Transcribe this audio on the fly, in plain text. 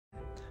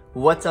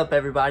What's up,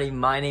 everybody?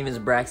 My name is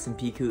Braxton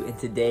Piku, and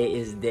today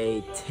is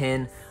day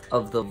 10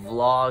 of the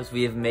vlogs.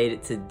 We have made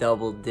it to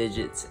double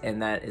digits,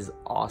 and that is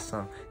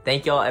awesome.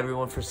 Thank y'all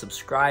everyone for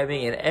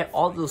subscribing and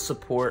all the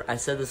support. I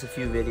said this a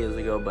few videos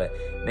ago, but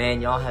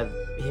man, y'all have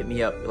hit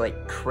me up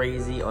like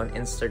crazy on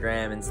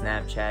Instagram and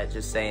Snapchat,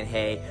 just saying,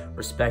 hey,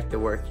 respect the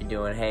work you're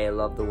doing. Hey, I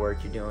love the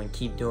work you're doing.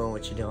 Keep doing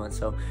what you're doing.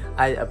 So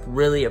I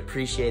really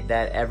appreciate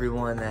that.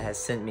 Everyone that has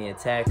sent me a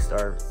text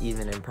or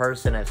even in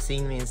person have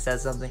seen me and said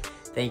something.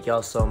 Thank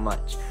y'all so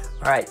much.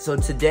 All right, so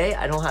today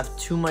I don't have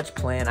too much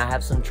planned. I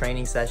have some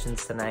training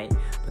sessions tonight,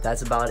 but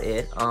that's about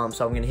it.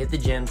 So I'm gonna hit the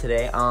gym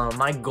today.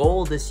 My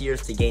goal this year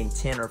is to gain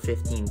 10 or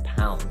 15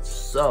 pounds.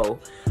 So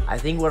I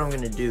think what I'm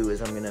gonna do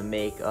is I'm gonna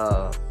make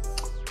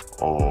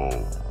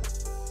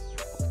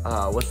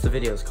what's the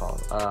videos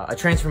called? A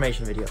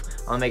transformation video.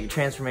 I'll make a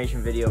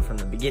transformation video from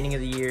the beginning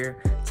of the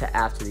year to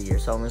after the year.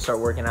 So I'm gonna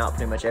start working out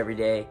pretty much every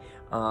day.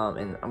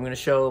 And I'm gonna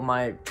show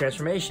my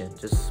transformation,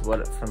 just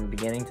from the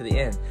beginning to the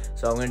end.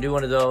 So I'm gonna do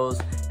one of those,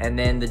 and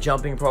then the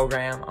jumping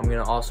program, I'm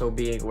gonna also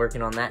be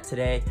working on that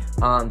today.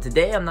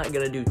 Today I'm not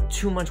gonna do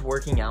too much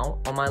working out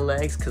on my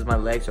legs because my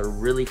legs are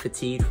really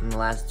fatigued from the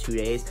last 2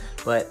 days.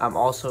 But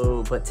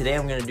today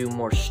I'm gonna do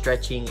more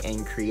stretching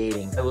and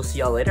creating. I will see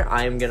y'all later.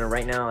 I am gonna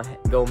right now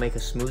go make a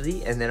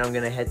smoothie, and then I'm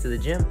gonna head to the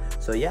gym.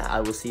 So yeah,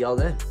 I will see y'all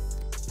then.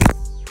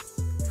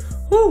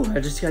 Whew, I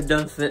just got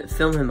done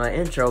filming my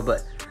intro,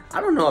 but I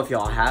don't know if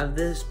y'all have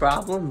this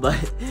problem, but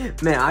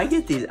man, I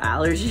get these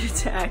allergy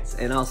attacks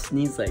and I'll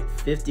sneeze like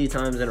 50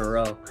 times in a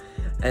row.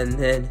 And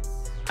then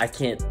I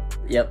can't,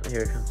 yep,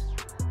 here it comes.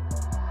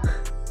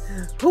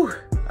 Whew,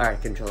 all right,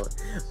 control it.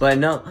 But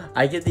no,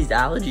 I get these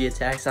allergy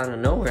attacks out of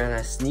nowhere and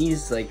I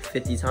sneeze like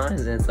 50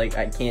 times and it's like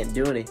I can't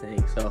do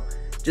anything. So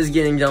just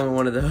getting done with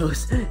one of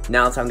those.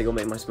 Now it's time to go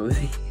make my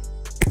smoothie.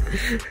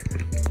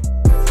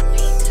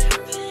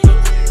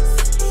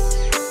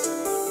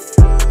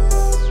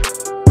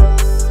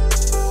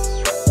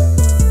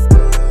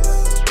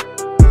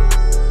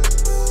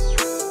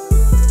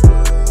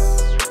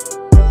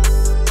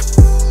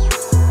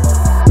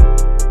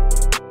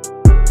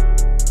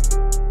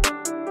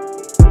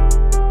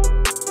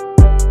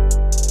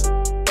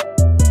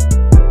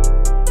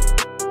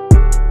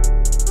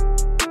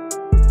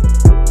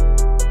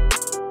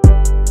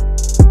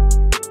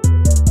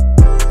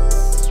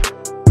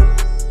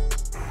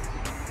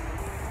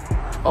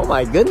 Oh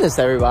my goodness,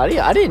 everybody.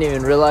 I didn't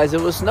even realize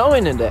it was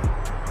snowing today.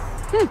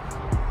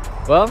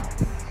 Well,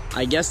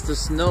 I guess the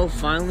snow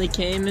finally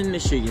came in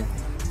Michigan.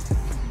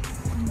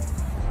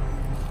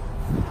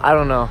 I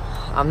don't know.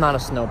 I'm not a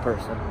snow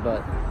person,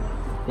 but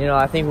you know,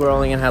 I think we're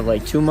only gonna have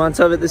like 2 months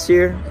of it this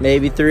year,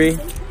 maybe 3.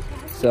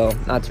 So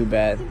not too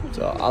bad.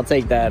 So I'll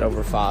take that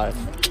over 5.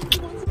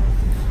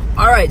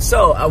 All right,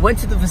 so I went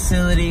to the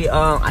facility.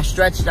 I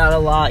stretched out a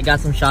lot, got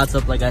some shots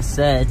up like I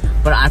said,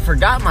 but I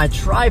forgot my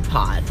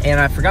tripod and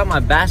I forgot my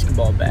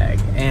basketball bag,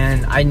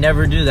 and I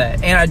never do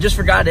that. And I just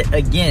forgot it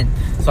again.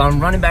 So I'm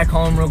running back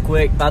home real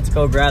quick, about to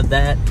go grab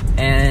that,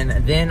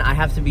 and then I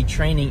have to be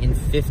training in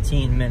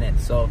 15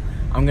 minutes. So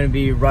I'm gonna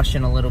be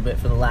rushing a little bit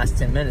for the last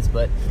 10 minutes,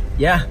 but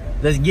yeah,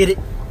 let's get it.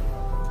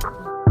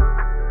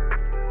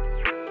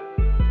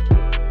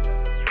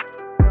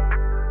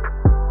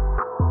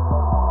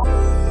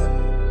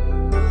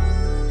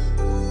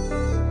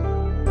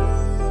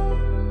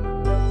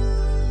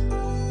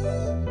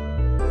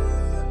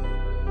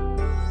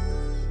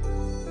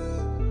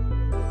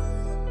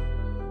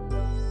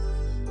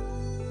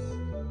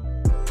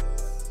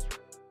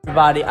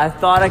 Everybody, I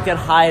thought I could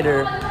hide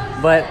her,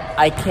 but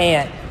I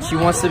can't. She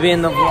wants to be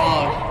in the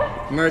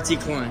vlog.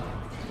 Mertie Klein.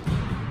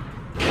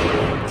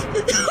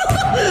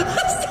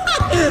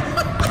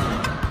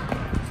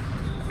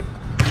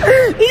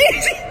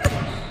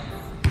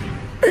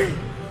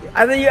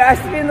 I thought you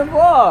asked to be in the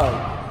vlog.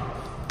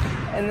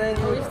 And then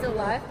are we still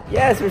live?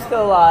 Yes, we're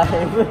still live.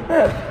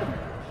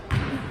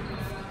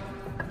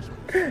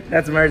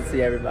 That's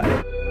Mertie,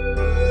 everybody.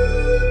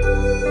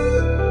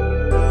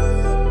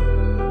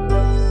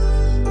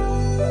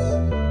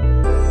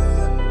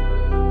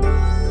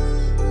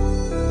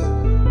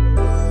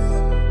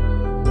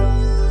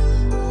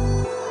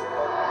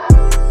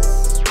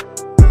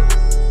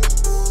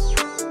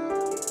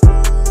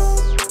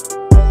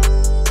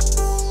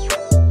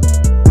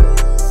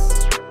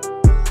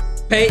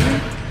 Peyton,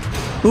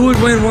 who would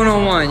win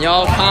one-on-one?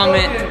 Y'all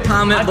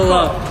comment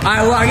below. All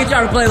right, well, I'll get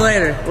y'all to play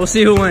later. We'll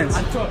see who wins,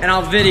 and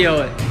I'll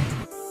video it.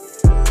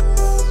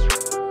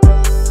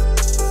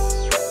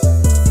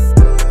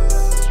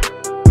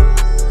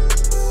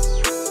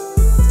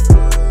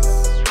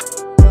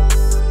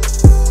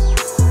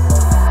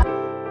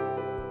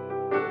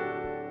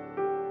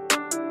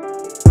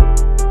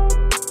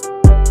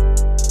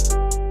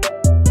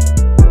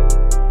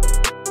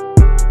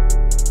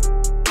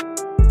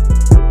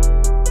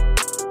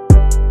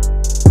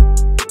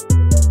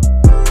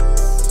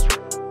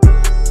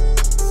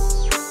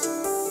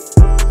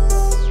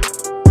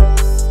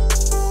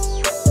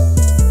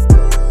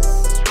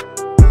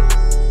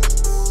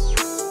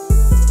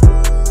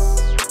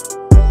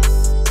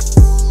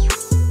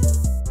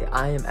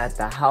 at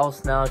the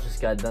house now.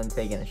 Just got done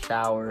taking a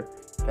shower.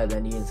 Got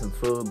done eating some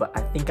food. But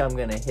I think I'm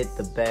gonna hit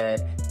the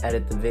bed,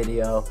 edit the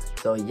video.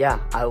 So yeah,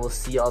 I will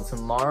see y'all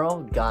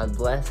tomorrow. God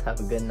bless. Have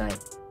a good night.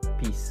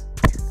 Peace.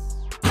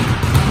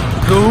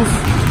 Goof.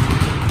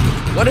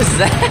 What is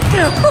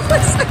that? What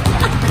was that?